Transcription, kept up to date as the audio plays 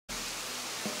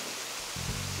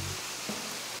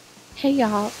Hey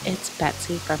y'all, it's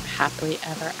Betsy from Happily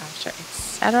Ever After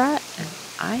Etc. and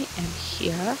I am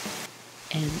here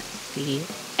in the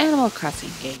Animal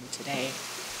Crossing game today.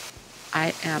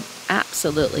 I am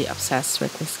absolutely obsessed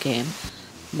with this game.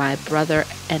 My brother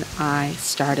and I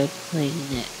started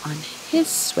playing it on his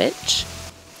Switch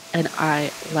and I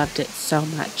loved it so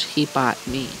much he bought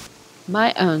me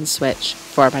my own Switch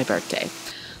for my birthday.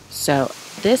 So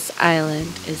this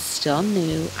island is still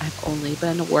new. I've only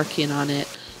been working on it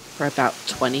for about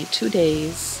 22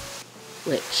 days,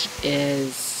 which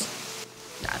is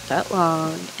not that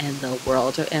long in the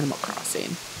world of Animal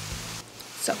Crossing.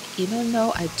 So even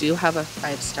though I do have a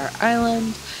 5-star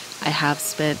island, I have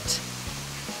spent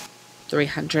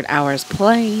 300 hours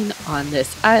playing on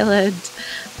this island.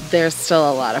 There's still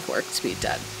a lot of work to be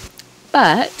done.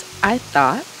 But I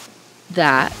thought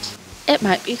that it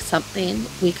might be something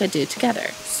we could do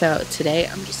together. So today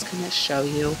I'm just going to show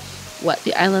you what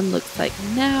the island looks like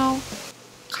now,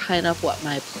 kind of what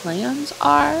my plans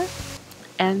are,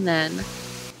 and then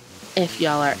if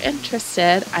y'all are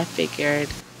interested, I figured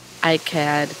I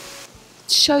could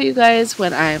show you guys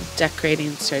when I'm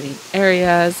decorating certain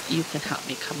areas. You can help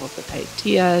me come up with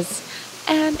ideas,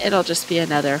 and it'll just be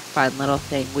another fun little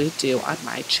thing we do on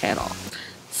my channel.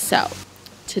 So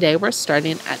today we're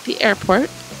starting at the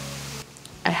airport.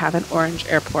 I have an orange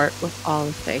airport with all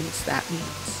the things that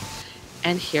means.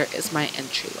 And here is my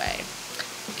entryway.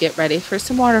 Get ready for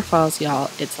some waterfalls, y'all.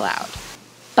 It's loud.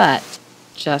 But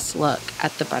just look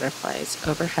at the butterflies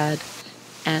overhead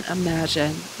and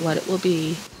imagine what it will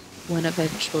be when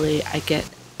eventually I get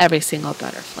every single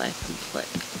butterfly complete.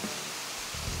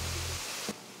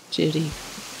 Judy,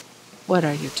 what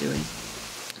are you doing?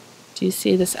 Do you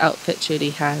see this outfit Judy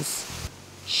has?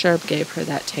 Sherb gave her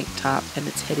that tank top and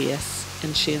it's hideous,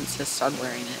 and she insists on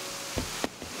wearing it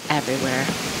everywhere.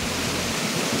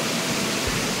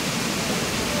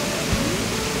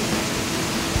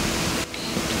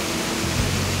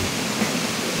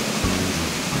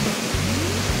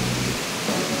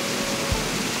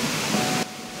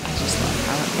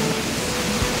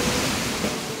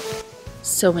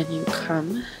 So when you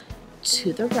come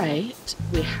to the right,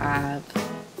 we have,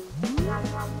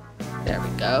 there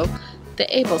we go,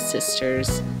 the Able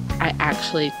Sisters. I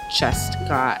actually just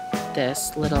got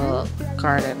this little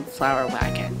garden flower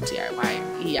wagon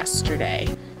DIY yesterday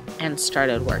and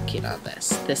started working on this.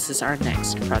 This is our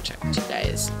next project, you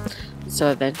guys.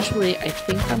 So eventually I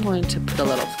think I'm going to put a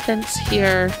little fence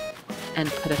here and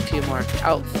put a few more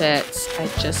outfits. I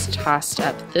just tossed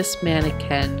up this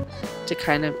mannequin to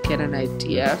kind of get an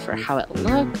idea for how it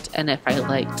looked and if I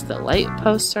liked the light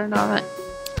posts or not.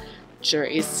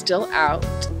 Jury's still out,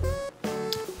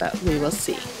 but we will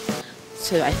see.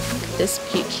 So I think this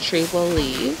peach tree will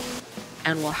leave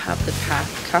and we'll have the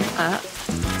path come up.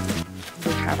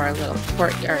 We have our little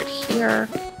courtyard here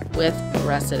with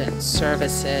resident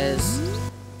services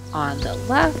on the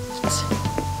left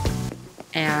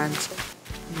and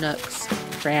Nook's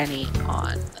Granny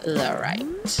on the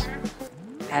right.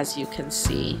 As you can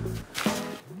see,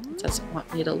 it doesn't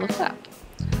want me to look up.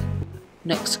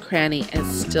 Nook's Cranny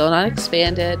is still not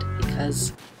expanded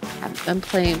because I haven't been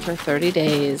playing for 30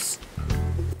 days,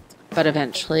 but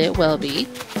eventually it will be,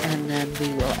 and then we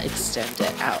will extend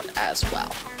it out as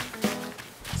well.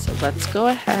 So let's go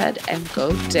ahead and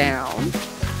go down.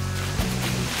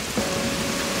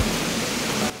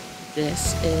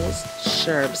 This is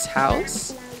Sherb's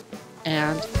house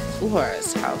and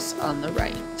Flora's house on the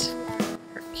right.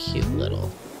 Cute little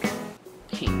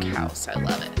pink house. I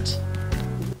love it.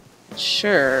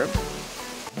 Sherb,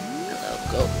 my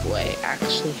little goat boy,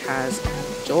 actually has an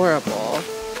adorable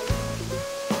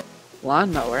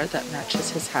lawnmower that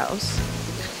matches his house.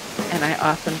 And I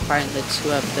often find the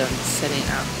two of them sitting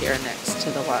out here next to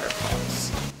the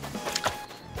waterfalls.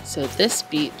 So this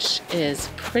beach is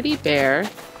pretty bare.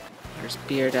 There's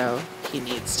Beardo. He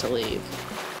needs to leave.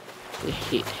 We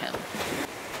hate him.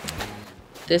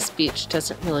 This beach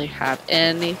doesn't really have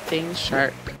anything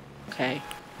sharp. Okay,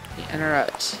 we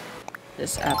interrupt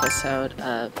this episode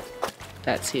of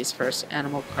Betsy's first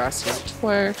Animal Crossing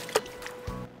tour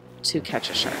to catch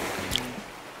a shark.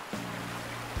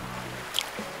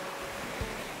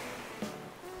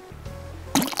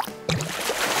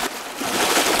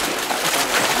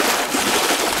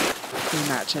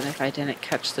 Imagine if I didn't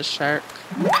catch the shark.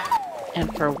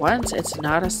 And for once, it's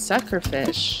not a sucker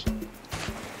fish.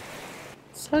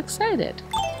 So excited.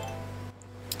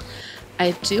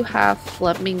 I do have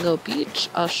Flamingo Beach.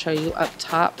 I'll show you up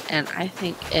top, and I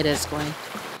think it is going.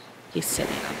 He's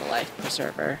sitting on the life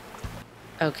preserver.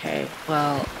 Okay,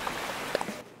 well,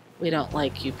 we don't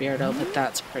like you, Beardo, but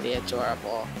that's pretty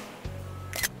adorable.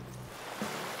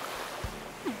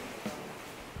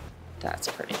 That's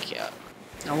pretty cute.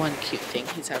 Now, one cute thing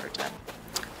he's ever done.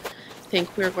 I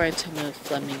think we're going to move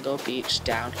Flamingo Beach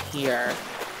down here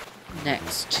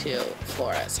next to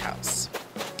Flora's house.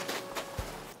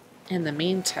 In the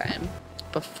meantime,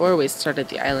 before we started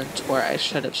the island tour, I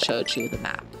should have showed you the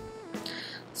map.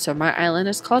 So my island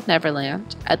is called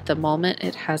Neverland. At the moment,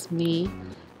 it has me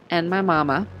and my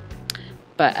mama,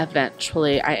 but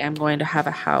eventually I am going to have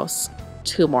a house,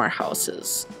 2 more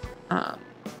houses.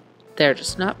 They're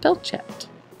just not built yet.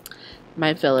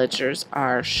 My villagers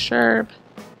are Sherb,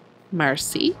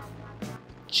 Marcy,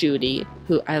 Judy,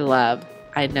 who I love.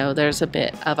 I know there's a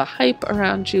bit of a hype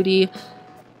around Judy.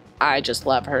 I just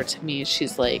love her. To me,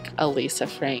 she's like a Lisa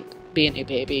Frank Beanie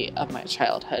Baby of my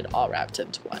childhood all wrapped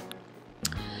into one.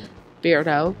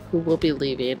 Beardo, who will be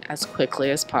leaving as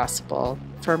quickly as possible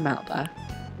for Melba.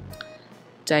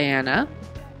 Diana,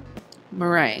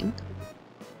 Meringue,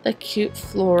 the cute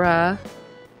Flora,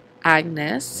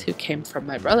 Agnes, who came from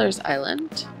my brother's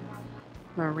island,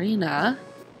 Marina,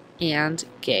 and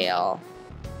Gail.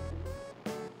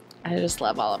 I just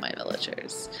love all of my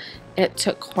villagers. It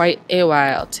took quite a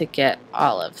while to get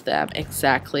all of them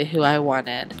exactly who I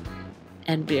wanted,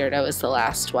 and Beardo is the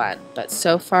last one, but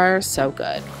so far, so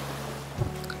good.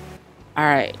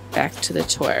 Alright, back to the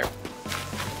tour.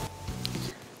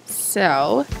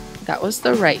 So, that was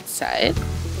the right side.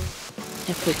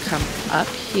 If we come up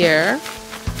here,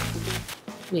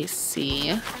 we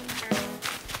see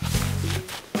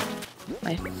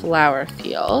my flower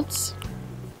fields.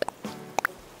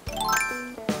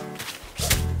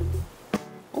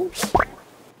 Oh,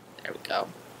 there we go.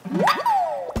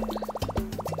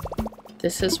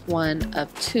 This is one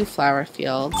of 2 flower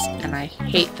fields, and I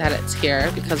hate that it's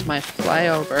here because my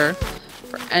flyover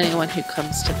for anyone who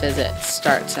comes to visit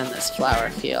starts in this flower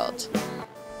field.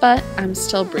 But I'm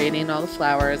still breeding all the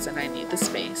flowers and I need the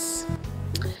space.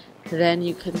 Then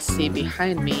you can see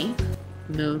behind me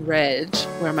Moon Ridge,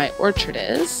 where my orchard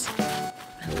is.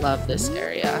 I love this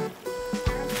area.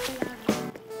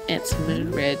 It's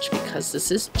Moon Ridge because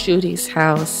this is Judy's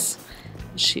house.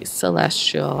 She's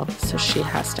celestial, so she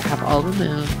has to have all the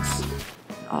moons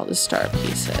and all the star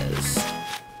pieces.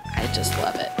 I just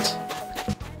love it.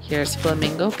 Here's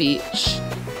Flamingo Beach.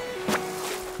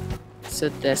 So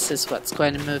this is what's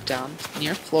going to move down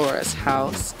near Flora's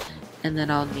house, and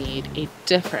then I'll need a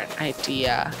different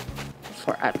idea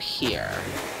for up here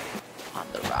on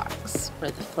the rocks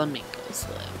where the flamingos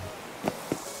live.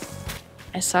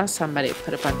 I saw somebody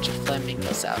put a bunch of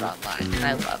flamingos out online and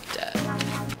I loved it.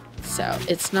 So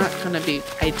it's not going to be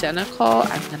identical.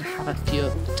 I'm going to have a few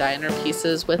of the diner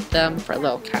pieces with them for a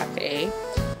little cafe.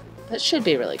 That should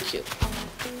be really cute.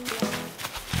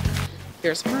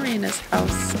 Here's Marina's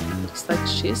house. It looks like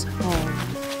she's home.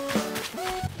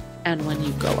 And when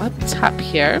you go up top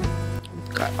here,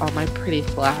 I've got all my pretty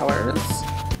flowers,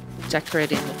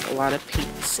 decorating with a lot of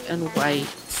pinks and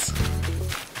whites.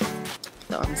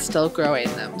 Though I'm still growing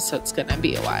them, so it's going to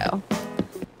be a while.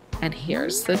 And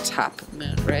here's the top of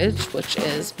Moon Ridge, which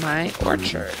is my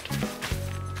orchard.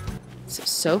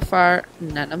 So far,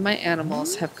 none of my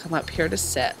animals have come up here to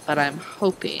sit, but I'm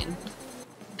hoping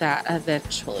that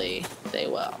eventually they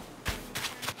will.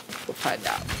 We'll find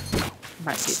out.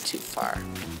 Might be too far.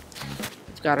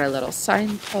 We've got our little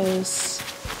signposts,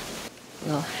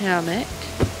 little hammock.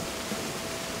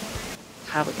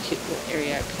 Have a cute little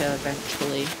area up here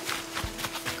eventually.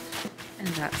 And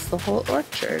that's the whole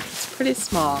orchard. It's pretty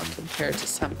small compared to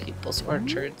some people's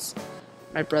orchards.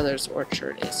 My brother's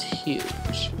orchard is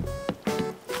huge.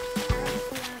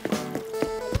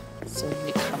 So when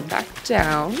we come back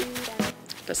down,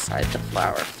 beside the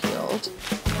flower field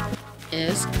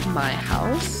is my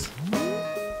house,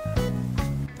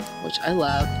 which I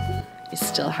love. I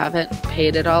still haven't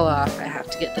paid it all off. I have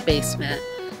to get the basement,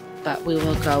 but we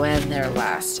will go in there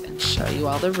last and show you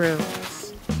all the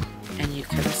rooms. And you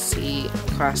can see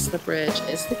across the bridge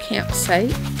is the campsite.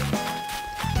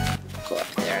 Go up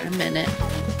there in a minute.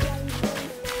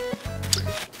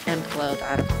 And below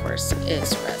that, of course,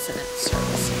 is resident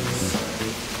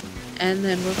services. And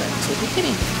then we'll get to the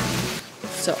beginning.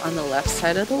 So on the left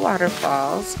side of the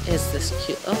waterfalls is this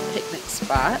cute little picnic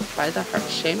spot by the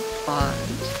heart-shaped pond.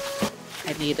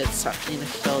 I needed something to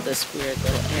fill this weird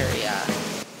little area,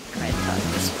 and I thought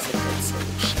this was a good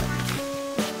solution.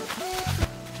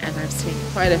 And I've seen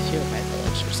quite a few of my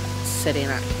villagers sitting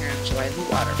out here enjoying the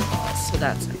waterfalls, so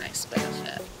that's a nice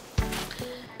benefit.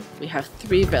 We have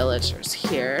 3 villagers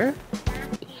here.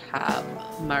 We have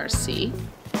Marcy.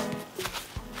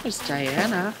 There's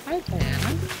Diana. Hi,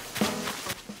 Diana.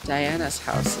 Diana's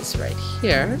house is right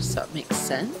here, so it makes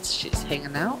sense. She's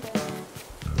hanging out.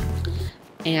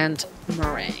 And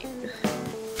Meringue.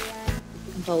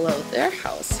 below their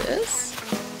houses.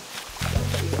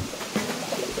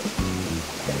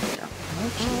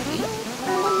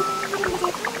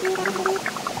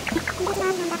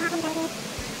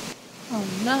 Oh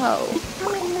no.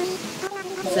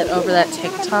 Is it over that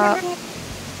tank top?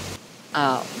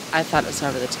 Oh, I thought it was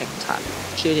over the tank top.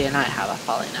 Judy and I have a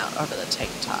falling out over the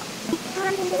tank top.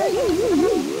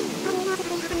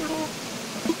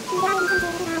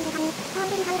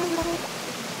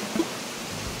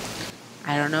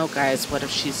 I don't know, guys. What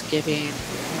if she's giving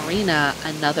Marina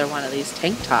another one of these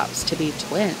tank tops to be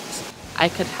twins? I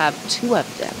could have 2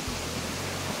 of them.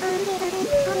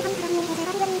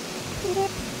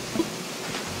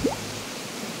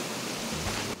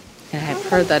 And I've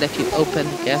heard that if you open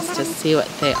the gifts to see what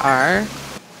they are,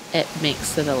 it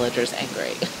makes the villagers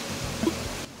angry.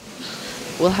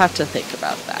 We'll have to think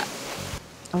about that.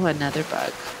 Oh, another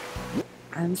bug.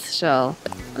 I'm still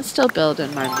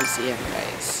building my museum,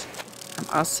 guys. I'm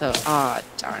also, aw,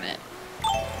 darn it,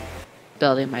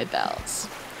 building my bells.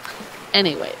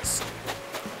 Anyways,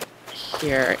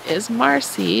 here is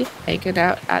Marcy hanging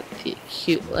out at the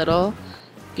cute little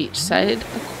beachside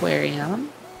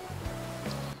aquarium.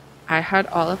 I had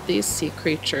all of these sea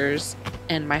creatures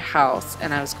in my house,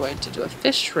 and I was going to do a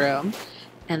fish room,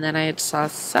 and then I saw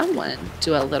someone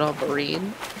do a little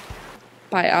marine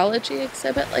biology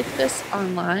exhibit like this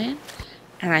online,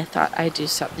 and I thought I'd do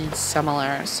something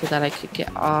similar so that I could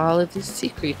get all of these sea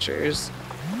creatures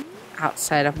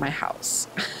outside of my house.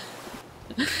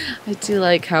 I do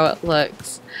like how it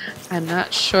looks. I'm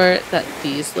not sure that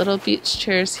these little beach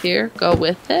chairs here go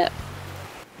with it,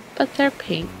 but they're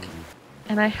pink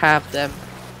and I have them.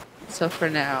 So for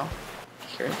now,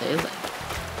 here they live.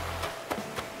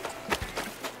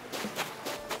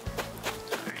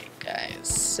 Alright guys,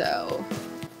 so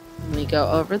when we go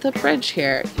over the bridge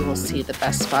here, you will see the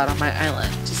best spot on my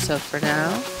island. So for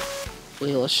now,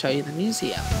 we will show you the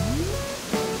museum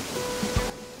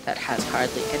that has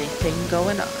hardly anything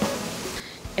going on.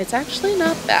 It's actually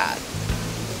not bad.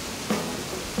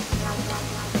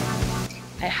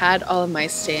 I had all of my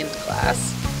stained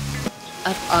glass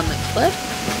up on the cliff,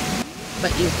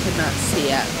 but you could not see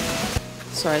it.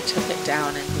 So I took it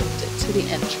down and moved it to the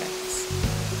entrance.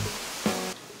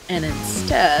 And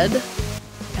instead,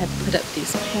 I put up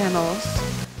these panels,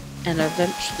 and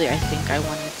eventually I think I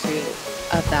wanted to do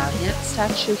a Valiant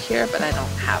statue here, but I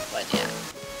don't have one yet.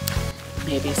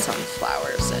 Maybe some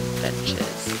flowers and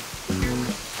benches.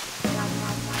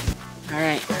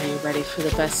 Alright, are you ready for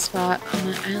the best spot on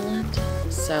the island?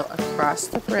 So across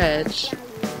the bridge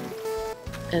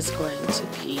is going to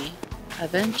be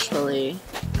eventually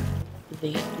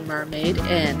the Mermaid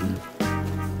Inn,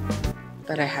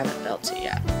 but I haven't built it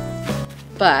yet.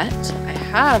 But I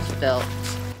have built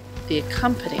the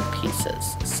accompanying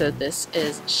pieces. So this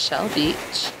is Shell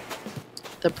Beach,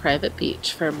 the private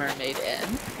beach for Mermaid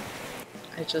Inn.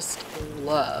 I just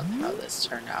love how this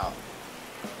turned out.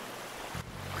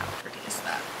 How pretty is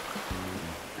that?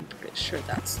 I'm pretty sure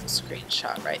that's the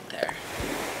screenshot right there.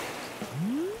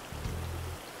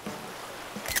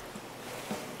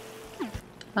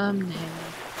 Thumbnail.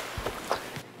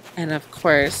 And of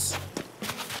course,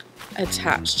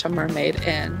 attached to Mermaid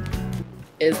Inn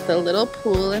is the little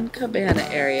pool and cabana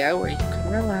area where you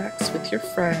can relax with your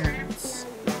friends.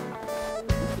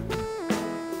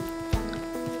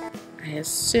 I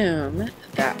assume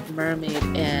that Mermaid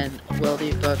Inn will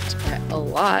be booked by a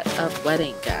lot of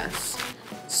wedding guests.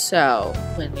 So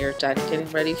when you're done getting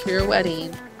ready for your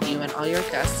wedding, you and all your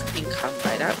guests can come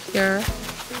right out here.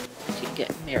 You can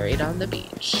get married on the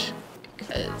beach,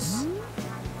 because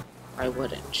why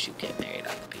wouldn't you get married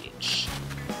on the beach?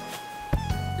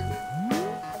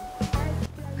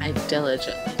 I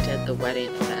diligently did the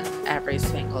wedding event every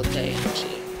single day in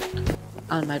June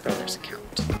on my brother's account.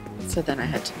 So then I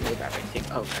had to move everything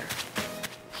over.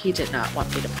 He did not want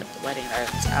me to put the wedding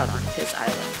items out on his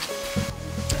island.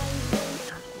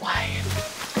 Why?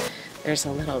 There's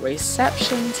a little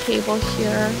reception table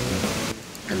here.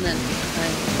 And then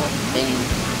behind the whole thing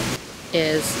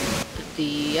is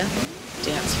the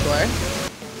dance floor,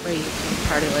 where you can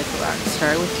party like a rock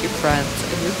star with your friends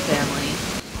and your family.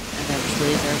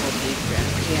 Eventually there will be a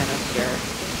grand piano here.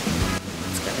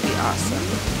 It's going to be awesome.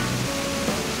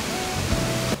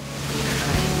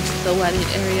 The wedding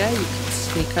area, you can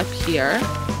sneak up here.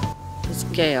 Is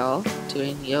Gail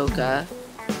doing yoga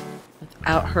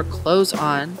without her clothes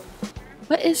on.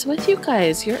 What is with you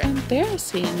guys? You're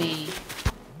embarrassing me.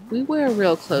 We wear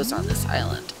real clothes on this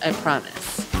island, I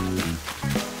promise.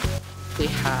 We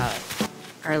have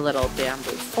our little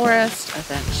bamboo forest.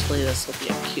 Eventually this will be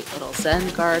a cute little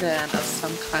Zen garden of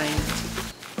some kind.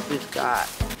 We've got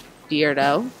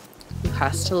Beardo, who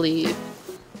has to leave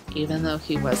Even though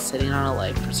he was sitting on a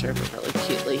life preserver really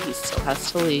cutely, he still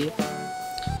has to leave.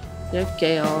 We have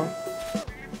Gail,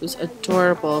 who's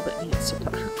adorable but needs to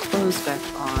put her clothes back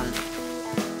on.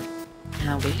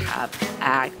 And we have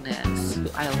Agnes, who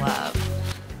I love.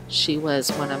 She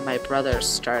was one of my brother's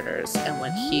starters, and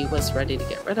when he was ready to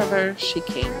get rid of her, she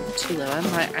came to live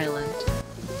on my island.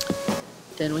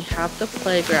 Then we have the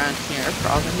playground here for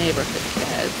all the neighborhood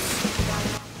kids.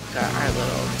 Got our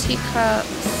little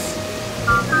teacups.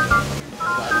 Love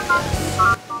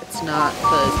this. It's not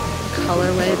the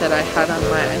colorway that I had on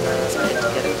my island, so I had to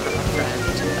get it from a friend,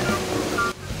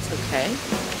 but it's okay.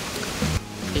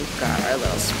 We've got our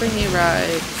little springy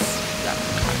rides. We've got the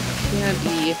cotton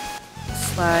candy,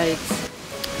 slides,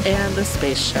 and the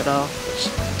space shuttle, which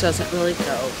doesn't really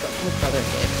go, but my brother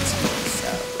gave it to me,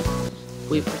 so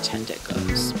we pretend it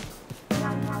goes.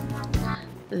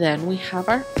 Then we have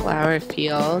our flower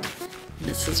field.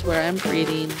 This is where I'm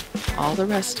breeding all the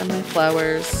rest of my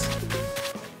flowers.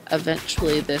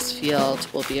 Eventually this field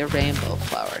will be a rainbow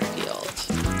flower field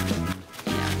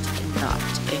and not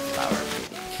a flower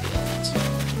breeding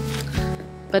field.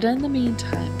 But in the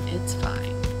meantime, it's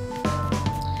fine.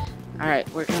 Alright,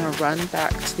 we're going to run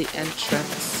back to the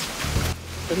entrance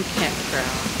for the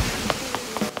campground.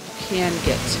 You can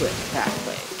get to it that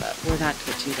way, but we're not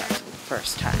going to do that for the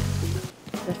first time.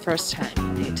 The first time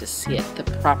you need to see it the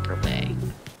proper way,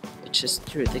 which is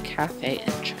through the cafe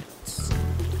entrance.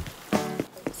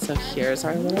 So here's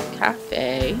our little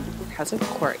cafe. It has a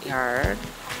courtyard.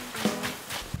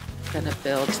 I'm going to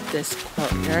build this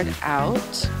courtyard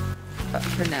out, but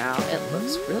for now it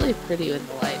looks really pretty with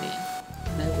the lighting.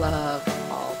 And I love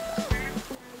all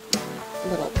the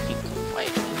little pink,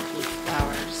 white, and blue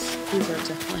flowers. These are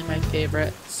definitely my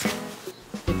favorites.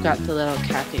 We've got the little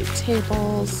cafe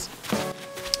tables.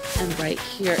 And right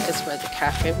here is where the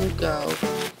cafe will go.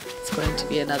 It's going to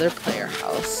be another player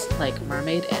house, like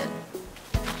Mermaid Inn.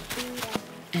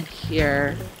 And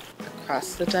here,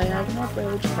 across the diagonal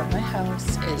road from my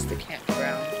house, is the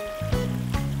campground.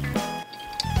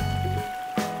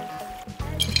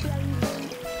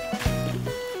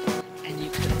 And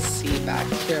you can see back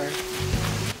here,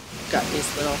 I've got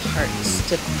these little heart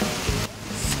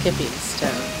skipping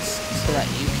stones so that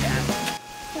you can...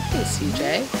 Okay,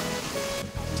 CJ.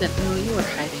 Didn't know you were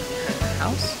hiding behind the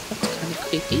house. That's kind of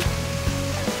creepy.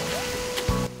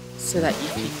 So that you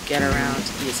can get around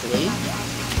easily.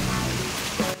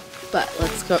 But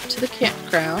let's go up to the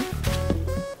campground.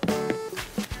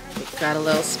 We've got a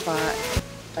little spot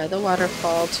by the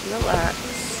waterfall to relax.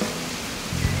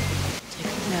 Take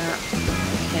a nap,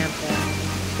 camping.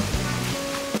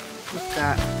 We've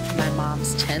got my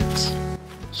mom's tent.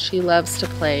 She loves to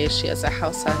play. She has a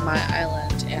house on my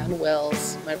island, and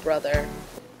Will's, my brother.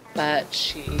 But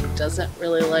she doesn't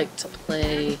really like to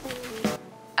play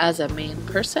as a main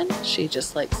person. She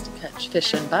just likes to catch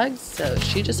fish and bugs, so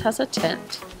she just has a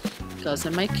tent. Goes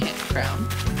in my campground.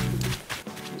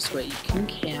 Here's where you can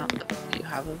camp if you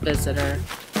have a visitor.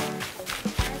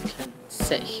 You can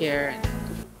sit here and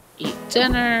eat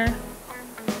dinner.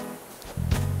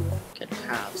 You can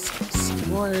have some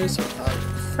s'mores with all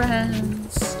your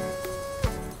friends.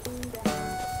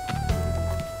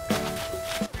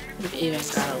 We've even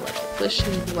got a little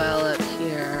wishing well up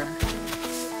here,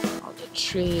 all the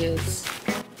trees,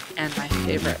 and my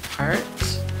favorite part,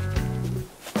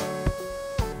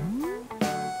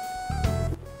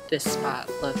 this spot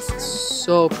looks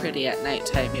so pretty at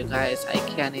nighttime, you guys. I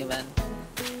can't even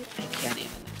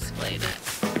explain it.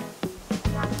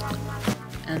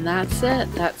 And that's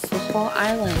it. That's the whole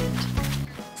island.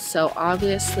 So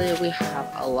obviously we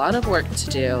have a lot of work to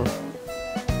do,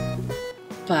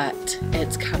 but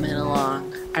it's coming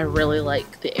along. I really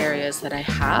like the areas that I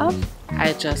have.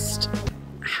 I just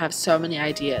have so many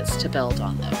ideas to build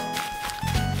on them.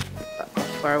 But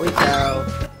before we go,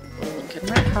 we'll look at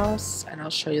my house and I'll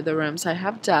show you the rooms I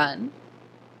have done.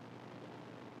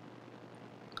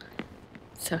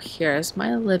 So here's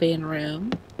my living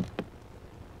room.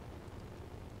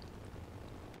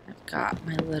 I've got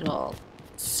my little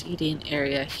seating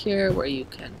area here where you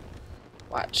can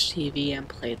watch TV and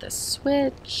play the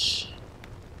Switch,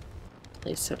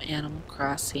 play some Animal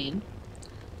Crossing.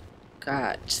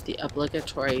 Got the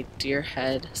obligatory deer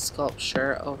head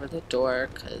sculpture over the door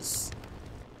because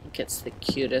I think it's the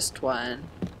cutest one.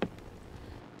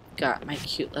 Got my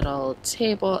cute little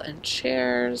table and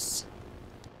chairs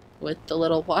with the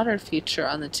little water feature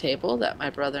on the table that my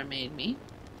brother made me.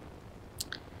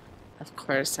 Of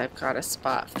course, I've got a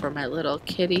spot for my little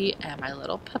kitty and my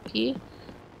little puppy.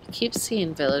 I keep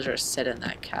seeing villagers sit in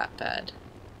that cat bed.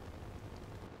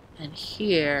 And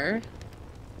here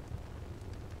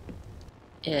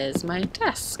is my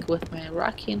desk with my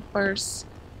rocking horse,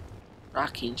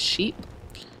 rocking sheep,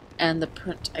 and the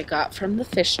print I got from the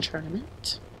fish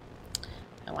tournament.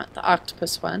 I want the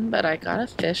octopus one, but I got a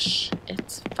fish.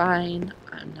 It's fine.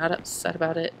 I'm not upset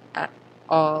about it at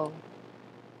all.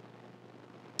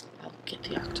 I'll get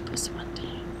the octopus one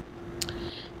day.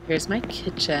 Here's my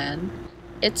kitchen.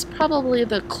 It's probably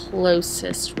the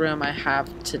closest room I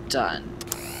have to done.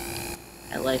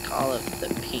 I like all of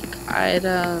the pink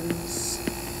items.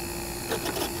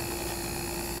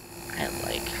 I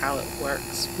like how it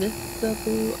works with the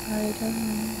blue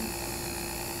items.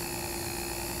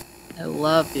 I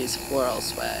love these floral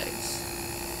swags.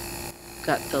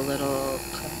 Got the little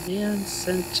command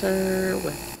center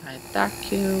with my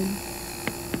vacuum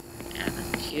and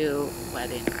a few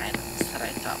wedding items that I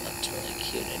thought looked really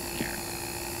cute in here.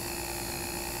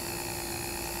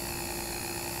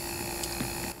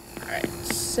 Alright,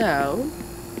 so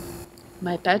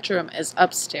my bedroom is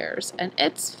upstairs and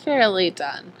it's fairly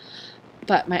done,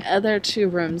 but my other two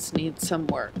rooms need some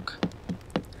work.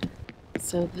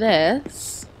 So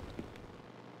this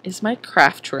is my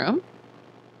craft room.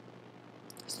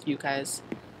 So you guys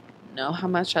know how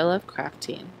much I love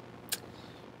crafting.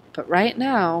 But right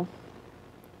now,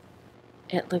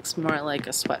 it looks more like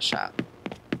a sweatshop.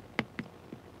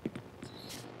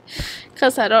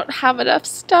 Because I don't have enough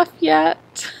stuff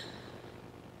yet.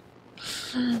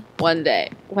 One day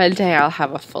I'll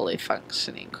have a fully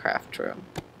functioning craft room.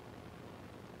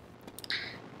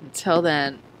 Until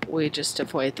then, we just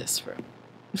avoid this room.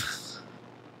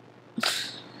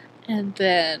 And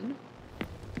then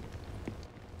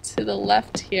to the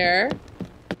left here,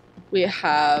 we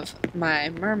have my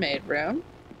mermaid room,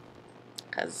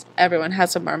 because everyone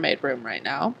has a mermaid room right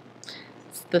now.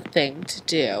 It's the thing to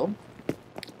do.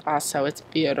 Also, it's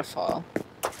beautiful.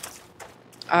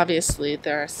 Obviously,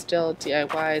 there are still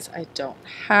DIYs I don't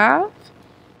have,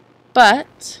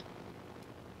 but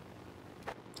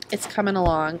it's coming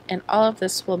along, and all of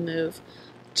this will move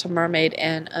to Mermaid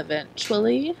Inn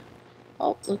eventually.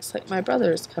 Oh, looks like my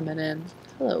brother is coming in.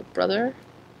 Hello, brother.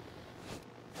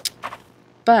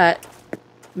 But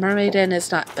Mermaid Inn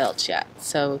is not built yet,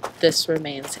 so this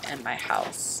remains in my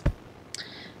house.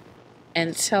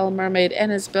 Until Mermaid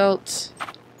Inn is built,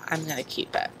 I'm going to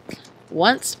keep it.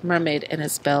 Once Mermaid Inn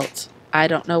is built, I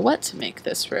don't know what to make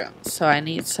this room, so I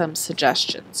need some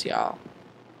suggestions, y'all.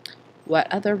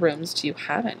 What other rooms do you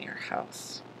have in your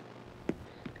house?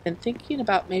 I'm thinking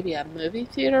about maybe a movie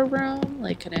theater room,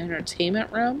 like an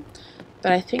entertainment room,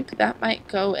 but I think that might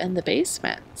go in the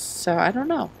basement, so I don't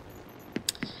know.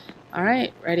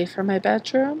 Alright, ready for my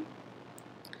bedroom?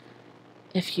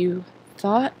 If you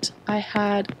thought I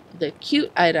had the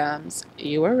cute items,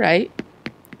 you were right.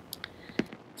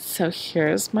 So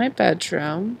here's my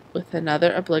bedroom with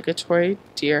another obligatory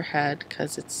deer head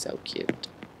because it's so cute.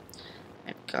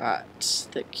 I've got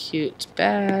the cute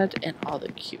bed and all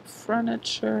the cute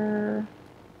furniture.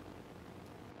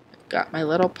 I've got my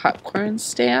little popcorn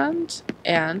stand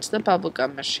and the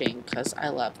bubblegum machine because I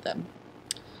love them.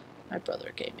 My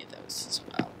brother gave me those as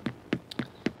well.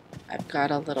 I've got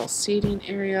a little seating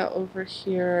area over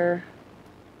here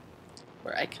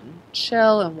where I can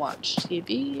chill and watch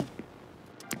TV.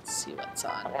 Let's see what's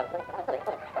on.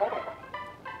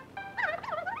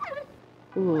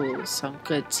 Ooh, some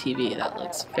good TV. That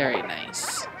looks very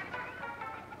nice.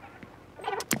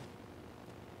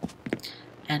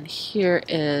 And here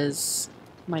is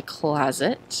my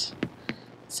closet.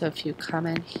 So if you come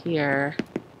in here,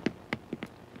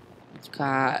 you've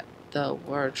got the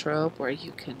wardrobe where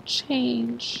you can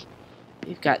change.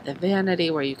 You've got the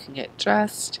vanity where you can get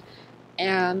dressed.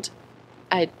 And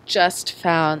I just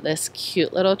found this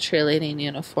cute little cheerleading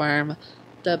uniform,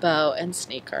 the bow and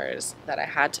sneakers that I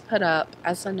had to put up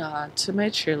as a nod to my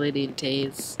cheerleading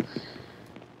days.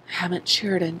 I haven't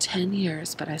cheered in 10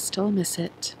 years, but I still miss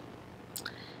it.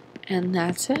 And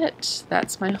that's it.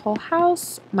 That's my whole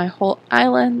house, my whole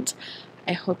island.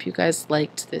 I hope you guys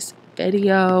liked this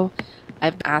video.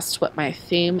 I've asked what my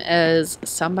theme is.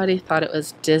 Somebody thought it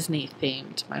was Disney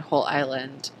themed, my whole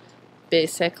island.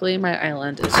 Basically, my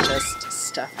island is just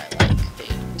stuff I like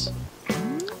themed.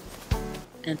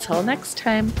 Until next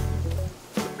time.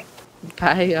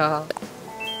 Bye, y'all.